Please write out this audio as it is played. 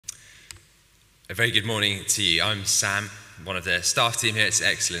A very good morning to you. I'm Sam, one of the staff team here. It's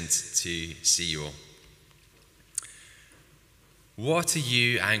excellent to see you all. What are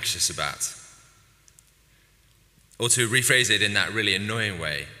you anxious about? Or to rephrase it in that really annoying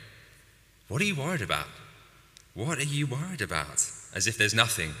way, what are you worried about? What are you worried about? As if there's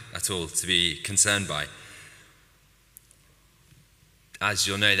nothing at all to be concerned by. As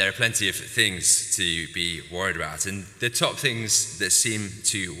you'll know, there are plenty of things to be worried about. And the top things that seem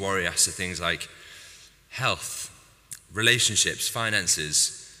to worry us are things like health, relationships,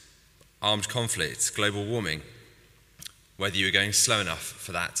 finances, armed conflict, global warming, whether you're going slow enough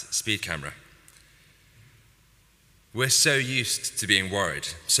for that speed camera. We're so used to being worried,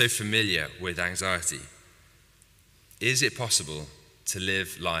 so familiar with anxiety. Is it possible to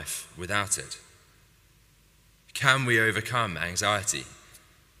live life without it? Can we overcome anxiety?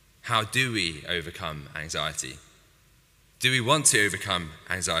 How do we overcome anxiety? Do we want to overcome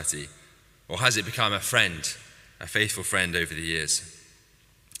anxiety? Or has it become a friend, a faithful friend over the years?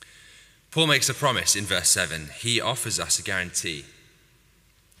 Paul makes a promise in verse 7. He offers us a guarantee.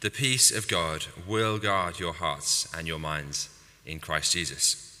 The peace of God will guard your hearts and your minds in Christ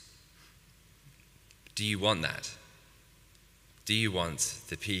Jesus. Do you want that? Do you want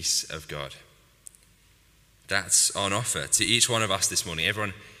the peace of God? That's on offer to each one of us this morning.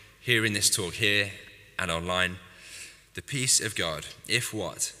 Everyone hearing this talk here and online. The peace of God, if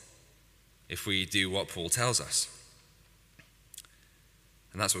what? If we do what Paul tells us.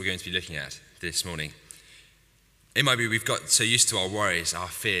 And that's what we're going to be looking at this morning. It might be we've got so used to our worries, our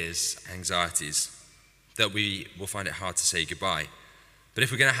fears, anxieties, that we will find it hard to say goodbye. But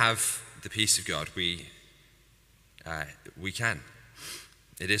if we're going to have the peace of God, we can.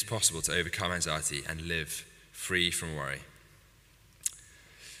 It is possible to overcome anxiety and live free from worry.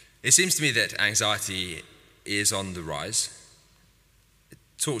 It seems to me that anxiety is on the rise.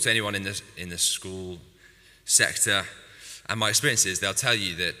 Talk to anyone in the school sector, and my experience is they'll tell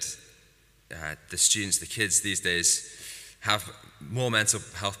you that the students, the kids these days have more mental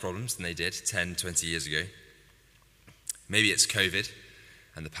health problems than they did 10, 20 years ago. Maybe it's COVID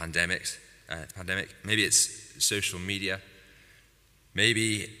and the pandemic. Maybe it's social media.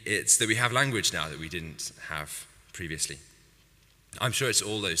 Maybe it's that we have language now that we didn't have previously. I'm sure it's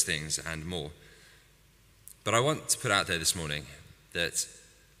all those things and more. But I want to put out there this morning that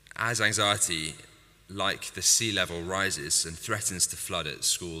as anxiety, like the sea level, rises and threatens to flood at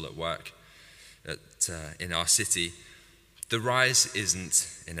school, at work, in our city, the rise isn't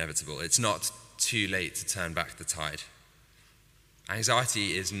inevitable. It's not too late to turn back the tide.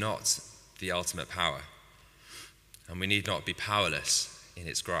 Anxiety is not the ultimate power, and we need not be powerless in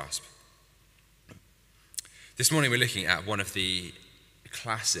its grasp. This morning we're looking at one of the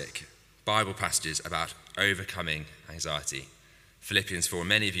classic Bible passages about overcoming anxiety. Philippians 4.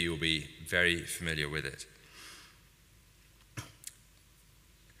 Many of you will be very familiar with it.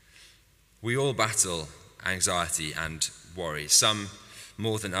 We all battle anxiety and worry, some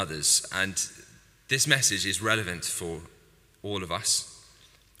more than others, and this message is relevant for all of us,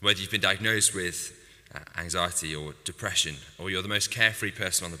 whether you've been diagnosed with anxiety or depression, or you're the most carefree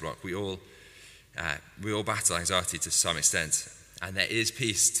person on the block. We all battle anxiety to some extent, and there is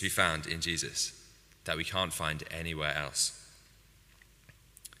peace to be found in Jesus that we can't find anywhere else.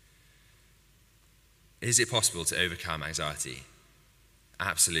 Is it possible to overcome anxiety?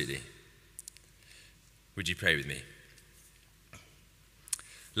 Absolutely. Would you pray with me?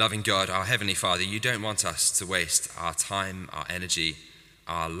 Loving God, our Heavenly Father, you don't want us to waste our time, our energy,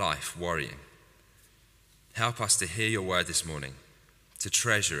 our life worrying. Help us to hear your word this morning, to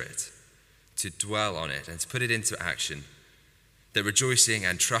treasure it, to dwell on it, and to put it into action, that rejoicing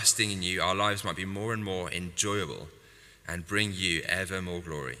and trusting in you, our lives might be more and more enjoyable and bring you ever more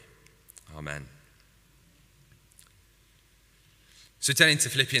glory. Amen. So turning to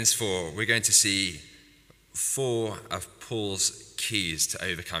Philippians 4, we're going to see 4 of Paul's keys to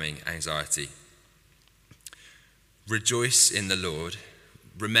overcoming anxiety. Rejoice in the Lord,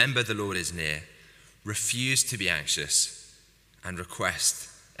 remember the Lord is near, refuse to be anxious, and request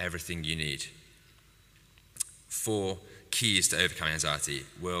everything you need. 4 keys to overcoming anxiety.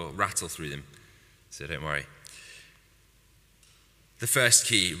 We'll rattle through them, so don't worry. The first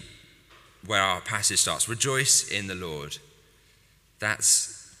key, where our passage starts, rejoice in the Lord.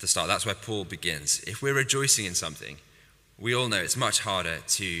 That's the start. That's where Paul begins. If we're rejoicing in something, we all know it's much harder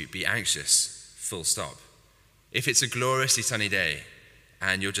to be anxious, full stop. If it's a gloriously sunny day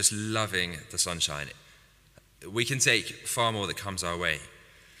and you're just loving the sunshine, we can take far more that comes our way.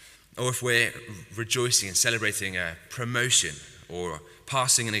 Or if we're rejoicing and celebrating a promotion or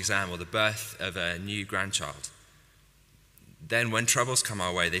passing an exam or the birth of a new grandchild, then when troubles come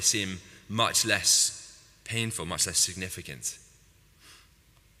our way, they seem much less painful, much less significant.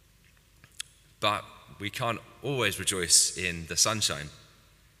 But we can't always rejoice in the sunshine.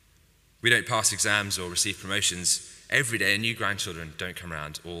 We don't pass exams or receive promotions every day, and new grandchildren don't come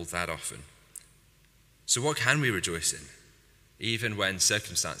around all that often. So what can we rejoice in, even when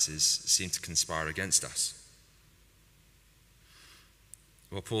circumstances seem to conspire against us?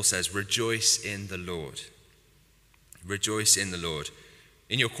 Well, Paul says, rejoice in the Lord. Rejoice in the Lord.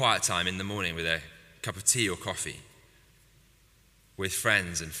 In your quiet time in the morning with a cup of tea or coffee, with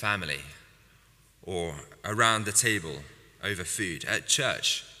friends and family, or around the table over food, at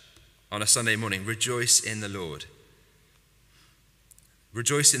church on a Sunday morning, rejoice in the Lord.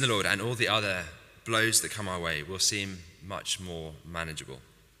 Rejoice in the Lord, and all the other blows that come our way will seem much more manageable.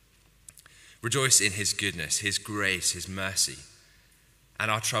 Rejoice in his goodness, his grace, his mercy, and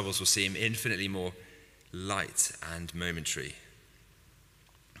our troubles will seem infinitely more light and momentary.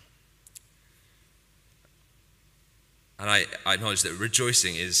 And I acknowledge that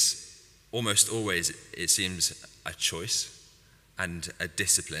rejoicing is almost always, it seems, a choice and a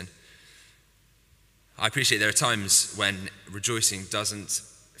discipline. I appreciate there are times when rejoicing doesn't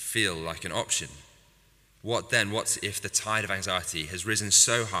feel like an option. What then? What if the tide of anxiety has risen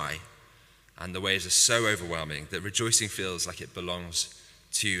so high and the waves are so overwhelming that rejoicing feels like it belongs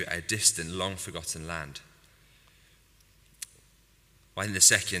to a distant, long-forgotten land? I think the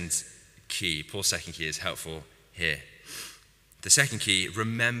second key, Paul's second key, is helpful here. The second key,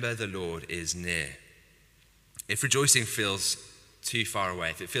 remember the Lord is near. If rejoicing feels too far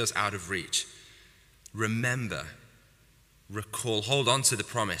away, if it feels out of reach, remember, recall, hold on to the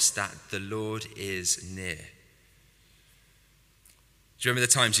promise that the Lord is near. Do you remember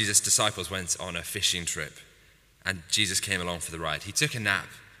the time Jesus' disciples went on a fishing trip and Jesus came along for the ride? He took a nap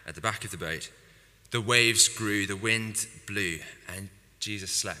at the back of the boat. The waves grew, the wind blew, and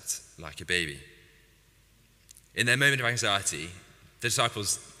Jesus slept like a baby. In their moment of anxiety, the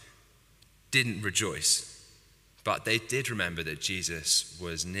disciples didn't rejoice, but they did remember that Jesus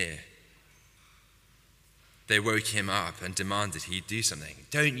was near. They woke him up and demanded he do something.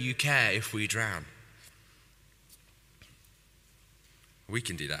 Don't you care if we drown? We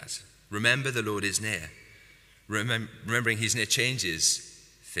can do that. Remember the Lord is near. Remembering he's near changes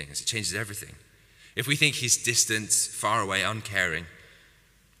things. It changes everything. If we think he's distant, far away, uncaring,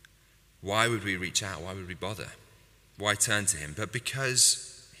 why would we reach out? Why would we bother? Why turn to him? But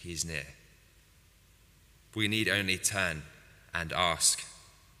because he's near, we need only turn and ask,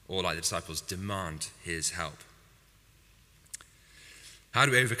 or like the disciples, demand his help. How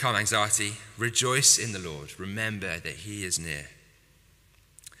do we overcome anxiety? Rejoice in the Lord. Remember that he is near.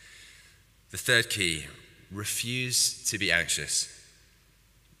 The third key, refuse to be anxious.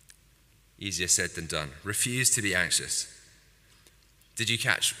 Easier said than done. Refuse to be anxious. Did you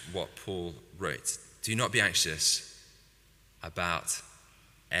catch what Paul wrote? Do not be anxious about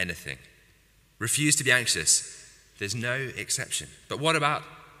anything. Refuse to be anxious. There's no exception. But what about?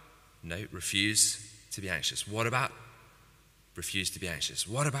 No, refuse to be anxious. What about? Refuse to be anxious.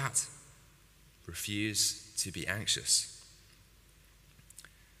 What about? Refuse to be anxious.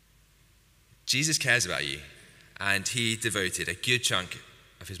 Jesus cares about you, and he devoted a good chunk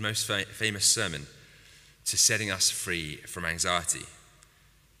of his most famous sermon to setting us free from anxiety.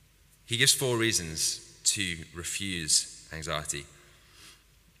 He gives 4 reasons to refuse anxiety.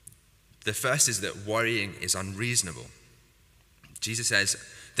 The first is that worrying is unreasonable. Jesus says,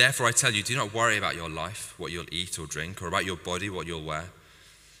 therefore I tell you, do not worry about your life, what you'll eat or drink, or about your body, what you'll wear.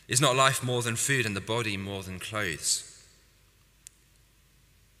 Is not life more than food and the body more than clothes?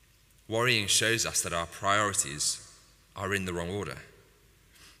 Worrying shows us that our priorities are in the wrong order.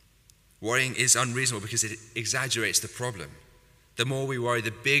 Worrying is unreasonable because it exaggerates the problem. The more we worry,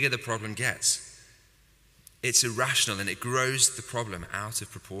 the bigger the problem gets. It's irrational and it grows the problem out of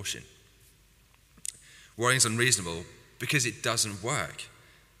proportion. Worrying is unreasonable because it doesn't work.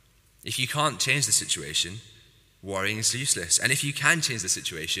 If you can't change the situation, worrying is useless. And if you can change the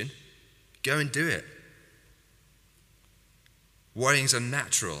situation, go and do it. Worrying is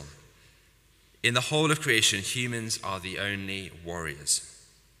unnatural. In the whole of creation, humans are the only warriors.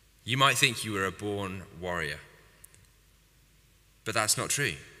 You might think you were a born warrior, but that's not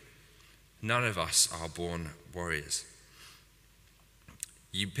true. None of us are born warriors.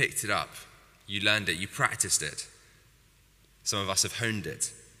 You picked it up, you learned it, you practiced it. Some of us have honed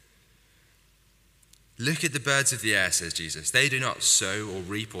it. Look at the birds of the air, says Jesus. They do not sow or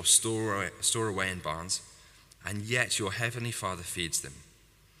reap or store away in barns, and yet your heavenly Father feeds them.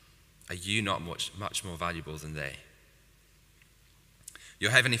 Are you not much more valuable than they?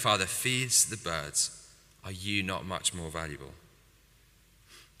 Your heavenly Father feeds the birds. Are you not much more valuable?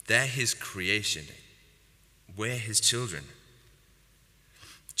 They're his creation. We're his children.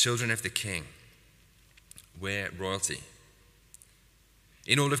 Children of the King. We're royalty.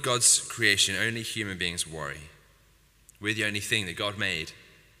 In all of God's creation, only human beings worry. We're the only thing that God made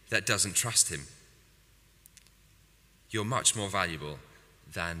that doesn't trust him. You're much more valuable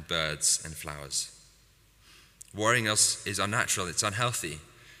than birds and flowers. Worrying us is unnatural, it's unhealthy.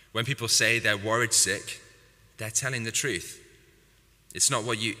 When people say they're worried sick, they're telling the truth. It's not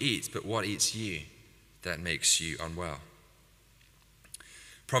what you eat, but what eats you that makes you unwell.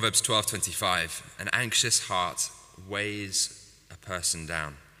 Proverbs 12:25, an anxious heart weighs a person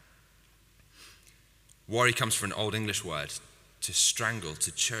down. Worry comes from an Old English word, to strangle, to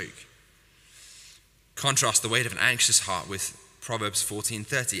choke. Contrast the weight of an anxious heart with Proverbs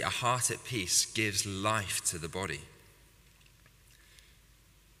 14:30, a heart at peace gives life to the body.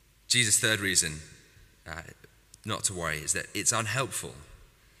 Jesus' third reason not to worry is that it's unhelpful.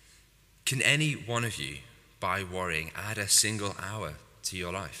 Can any one of you, by worrying, add a single hour to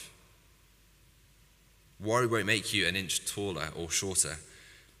your life? Worry won't make you an inch taller or shorter.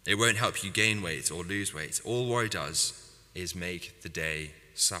 It won't help you gain weight or lose weight. All worry does is make the day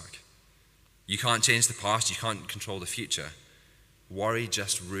suck. You can't change the past, you can't control the future. Worry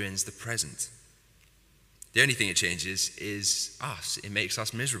just ruins the present. The only thing it changes is us. It makes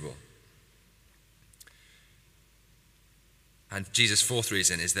us miserable. And Jesus' fourth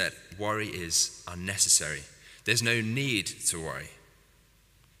reason is that worry is unnecessary. There's no need to worry.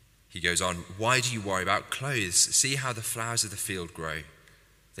 He goes on, why do you worry about clothes? See how the flowers of the field grow.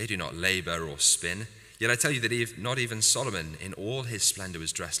 They do not labor or spin. Yet I tell you that not even Solomon in all his splendor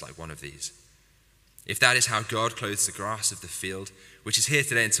was dressed like one of these. If that is how God clothes the grass of the field, which is here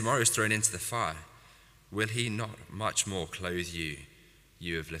today and tomorrow is thrown into the fire, will he not much more clothe you,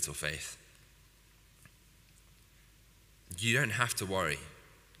 you of little faith? You don't have to worry.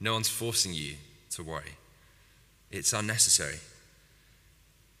 No one's forcing you to worry. It's unnecessary.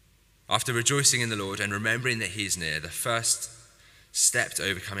 After rejoicing in the Lord and remembering that he's near, the first step to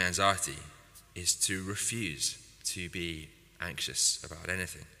overcoming anxiety is to refuse to be anxious about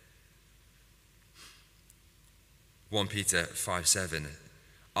anything. 1 Peter 5:7,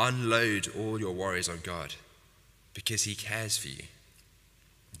 unload all your worries on God because he cares for you.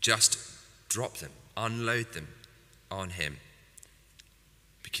 Just drop them, unload them on him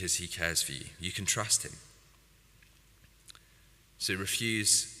because he cares for you. You can trust him. So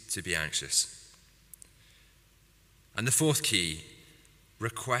refuse to be anxious. And the fourth key,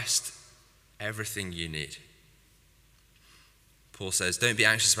 request everything you need. Paul says, don't be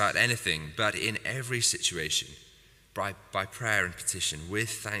anxious about anything, but in every situation, by prayer and petition, with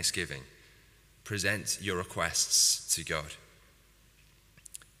thanksgiving, present your requests to God.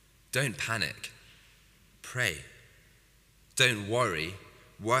 Don't panic. Pray. Don't worry.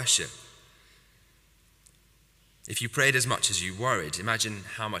 Worship. If you prayed as much as you worried, imagine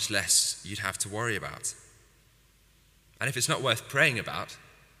how much less you'd have to worry about. And if it's not worth praying about,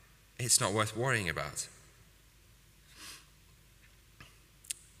 it's not worth worrying about.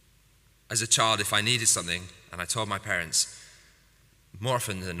 As a child, if I needed something and I told my parents, more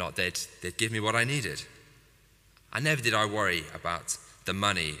often than not, they'd give me what I needed. And never did I worry about the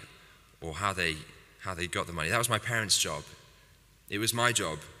money or how they got the money. That was my parents' job. It was my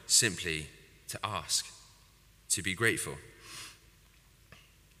job simply to ask, to be grateful.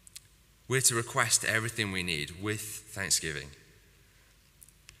 We're to request everything we need with thanksgiving.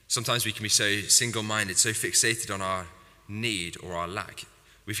 Sometimes we can be so single-minded, so fixated on our need or our lack.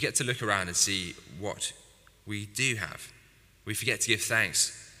 We forget to look around and see what we do have. We forget to give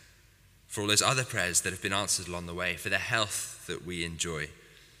thanks for all those other prayers that have been answered along the way, for the health that we enjoy,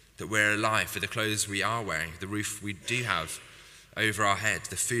 that we're alive, for the clothes we are wearing, the roof we do have over our head,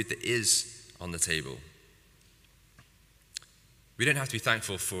 the food that is on the table. We don't have to be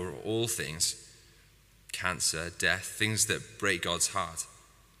thankful for all things, cancer, death, things that break God's heart.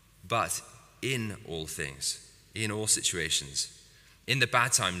 But in all things, in all situations, in the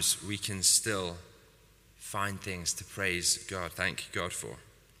bad times, we can still find things to praise God, thank God for.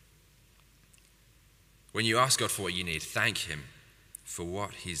 When you ask God for what you need, thank him for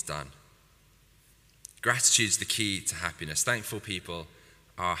what he's done. Gratitude's the key to happiness. Thankful people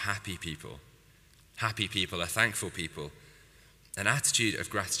are happy people. Happy people are thankful people. An attitude of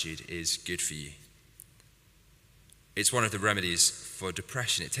gratitude is good for you. It's one of the remedies for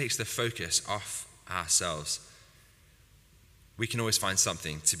depression. It takes the focus off ourselves. We can always find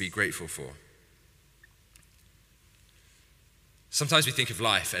something to be grateful for. Sometimes we think of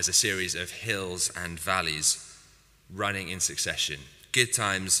life as a series of hills and valleys running in succession. Good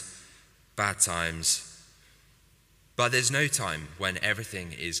times, bad times. But there's no time when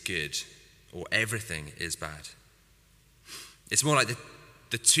everything is good or everything is bad. It's more like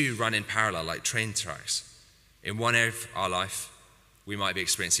the two run in parallel like train tracks. In one area of our life, we might be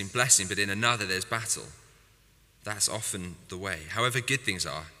experiencing blessing, but in another there's battle. That's often the way. However good things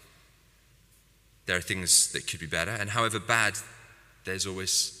are, there are things that could be better, and however bad, there's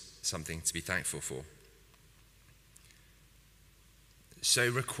always something to be thankful for.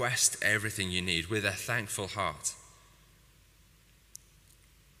 So request everything you need with a thankful heart.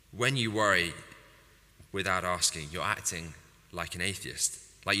 When you worry without asking, you're acting like an atheist,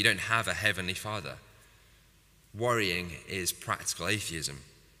 like you don't have a heavenly Father. Worrying is practical atheism.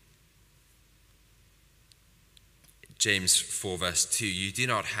 James 4 verse 2, you do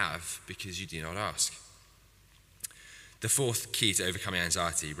not have because you do not ask. The fourth key to overcoming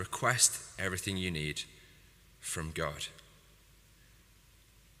anxiety, request everything you need from God.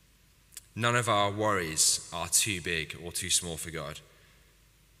 None of our worries are too big or too small for God.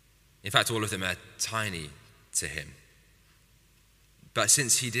 In fact, all of them are tiny to him. But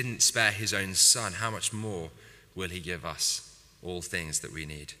since he didn't spare his own son, how much more will he give us all things that we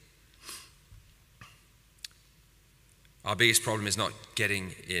need? Our biggest problem is not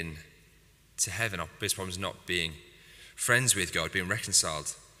getting in to heaven. Our biggest problem is not being friends with God, being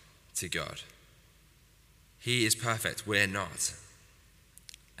reconciled to God. He is perfect, we're not.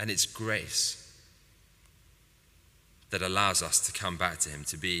 And it's grace that allows us to come back to him,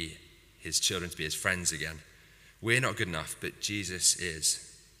 to be his children, to be his friends again. We're not good enough, but Jesus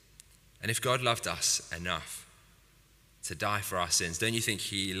is. And if God loved us enough to die for our sins, don't you think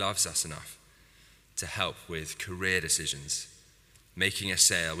he loves us enough to help with career decisions, making a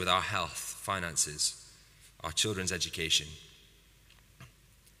sale, with our health, finances, our children's education?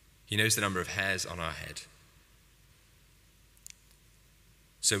 He knows the number of hairs on our head.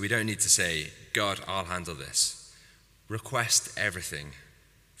 So we don't need to say, God, I'll handle this. Request everything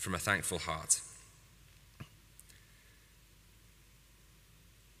from a thankful heart.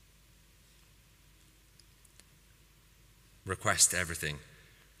 Request everything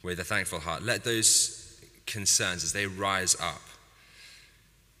with a thankful heart. Let those concerns, as they rise up,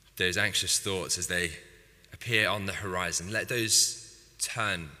 those anxious thoughts as they appear on the horizon, let those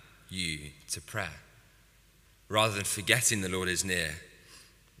turn you to prayer. Rather than forgetting the Lord is near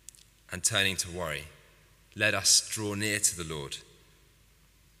and turning to worry, let us draw near to the Lord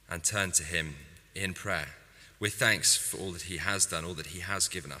and turn to him in prayer with thanks for all that he has done, all that he has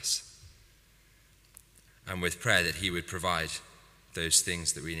given us, and with prayer that he would provide those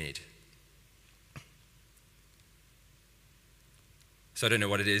things that we need. So I don't know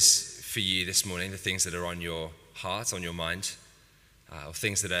what it is for you this morning, the things that are on your heart, on your mind, or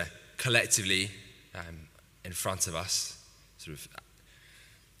things that are collectively in front of us, sort of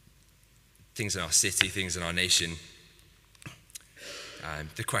things in our city, things in our nation.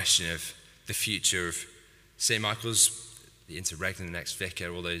 The question of the future of St. Michael's, the interreg and the next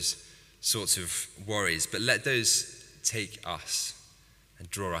vicar, all those sorts of worries. But let those take us and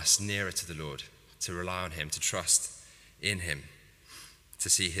draw us nearer to the Lord, to rely on him, to trust in him, to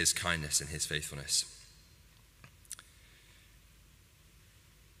see his kindness and his faithfulness.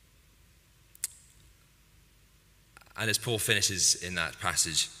 And as Paul finishes in that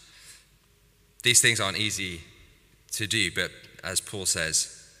passage, these things aren't easy to do, but as Paul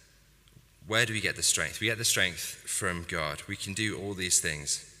says, where do we get the strength? We get the strength from God. We can do all these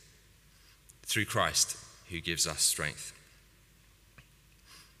things through Christ who gives us strength.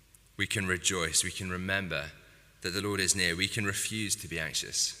 We can rejoice. We can remember that the Lord is near. We can refuse to be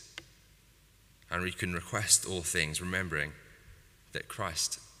anxious. And we can request all things, remembering that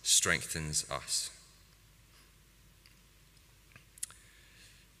Christ strengthens us.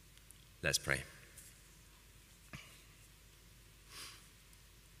 Let's pray.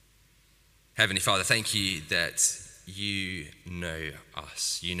 Heavenly Father, thank you that you know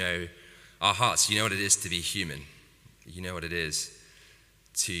us. You know our hearts. You know what it is to be human. You know what it is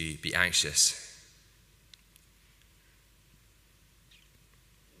to be anxious.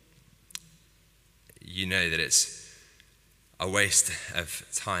 You know that it's a waste of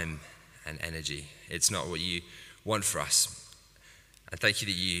time and energy. It's not what you want for us. And thank you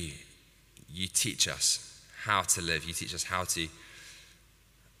that you teach us how to live. You teach us how to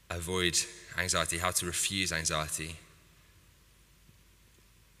avoid anxiety, how to refuse anxiety.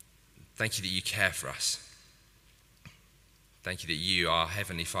 Thank you that you care for us. Thank you that you, our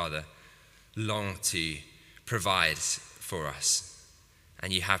Heavenly Father, long to provide for us.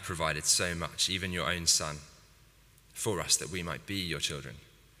 And you have provided so much, even your own Son, for us, that we might be your children.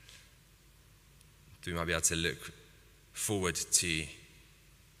 That we might be able to look forward to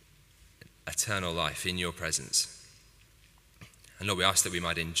eternal life in your presence. And Lord, we ask that we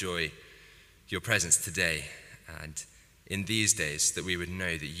might enjoy your presence today and in these days, that we would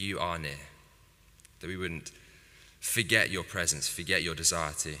know that you are near, that we wouldn't forget your presence, forget your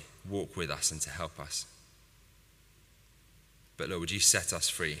desire to walk with us and to help us. But Lord, would you set us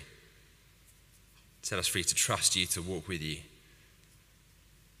free? Set us free to trust you, to walk with you,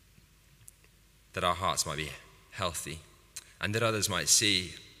 that our hearts might be healthy and that others might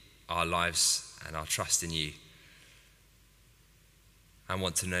see our lives and our trust in you and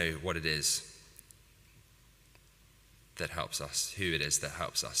want to know what it is that helps us, who it is that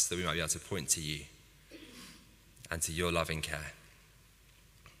helps us, that we might be able to point to you and to your loving care.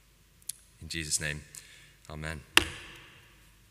 In Jesus' name, amen.